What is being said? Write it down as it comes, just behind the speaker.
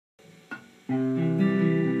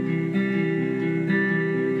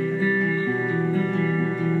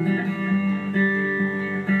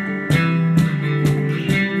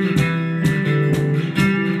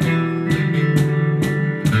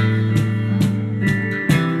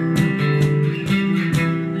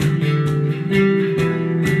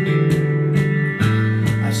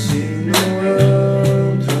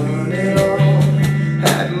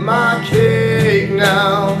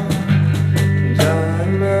Now,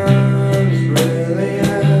 diamonds,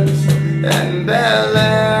 brilliance, and Bel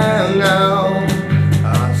Air now.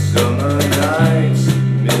 Hot summer nights,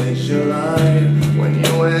 miniature light, when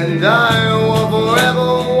you and I were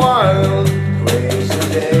forever wild. Crazy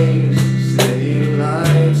days, city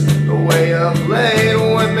lights, the way you played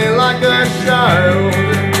with me like a child.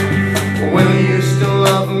 Will you still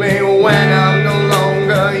love me when I'm no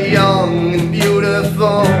longer young and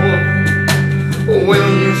beautiful?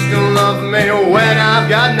 Will you still love me when I've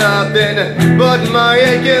got nothing but my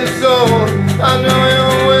aching soul? I know you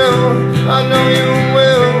will, I know you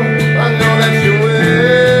will, I know that you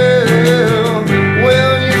will.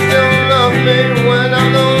 Will you still love me when I'm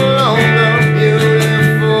no longer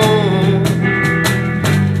beautiful?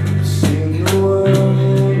 I've seen the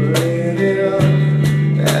world, live it up,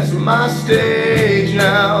 that's my stage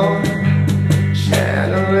now.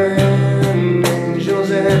 Channeling angels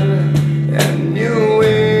and new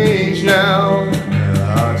age now.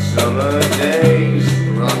 Hot summer days,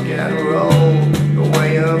 rock and roll, the way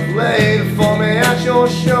you played for me at your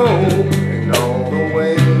show, and all the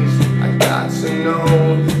ways I got to know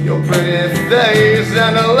your pretty face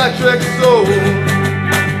and electric soul.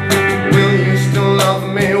 Will you still love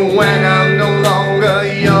me when I'm no longer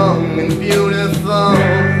young and beautiful?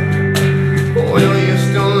 Will you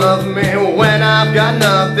still love me when I've got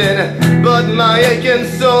nothing but my aching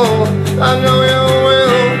soul? I know you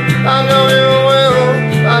will, I know you will,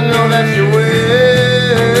 I know that you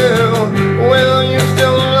will. Will you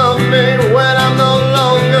still love me when I'm no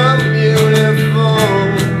longer beautiful?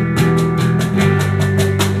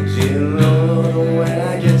 Dear Lord, when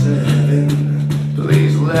I get to heaven,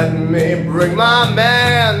 please let me bring my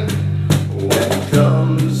man. When he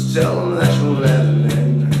comes, tell him that you'll let him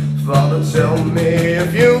in. Father, tell me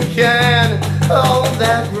if you can. All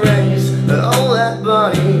that grace, all that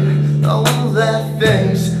body, all that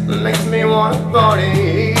face makes me want to party.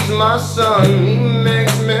 He's my son, he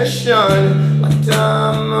makes me shine like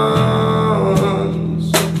diamonds.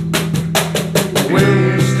 Will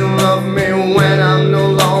you still love me when I'm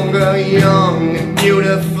no longer young and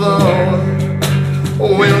beautiful?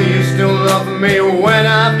 Will you still love me when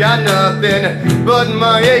I've got nothing but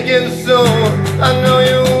my aching soul? I know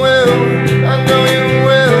you will.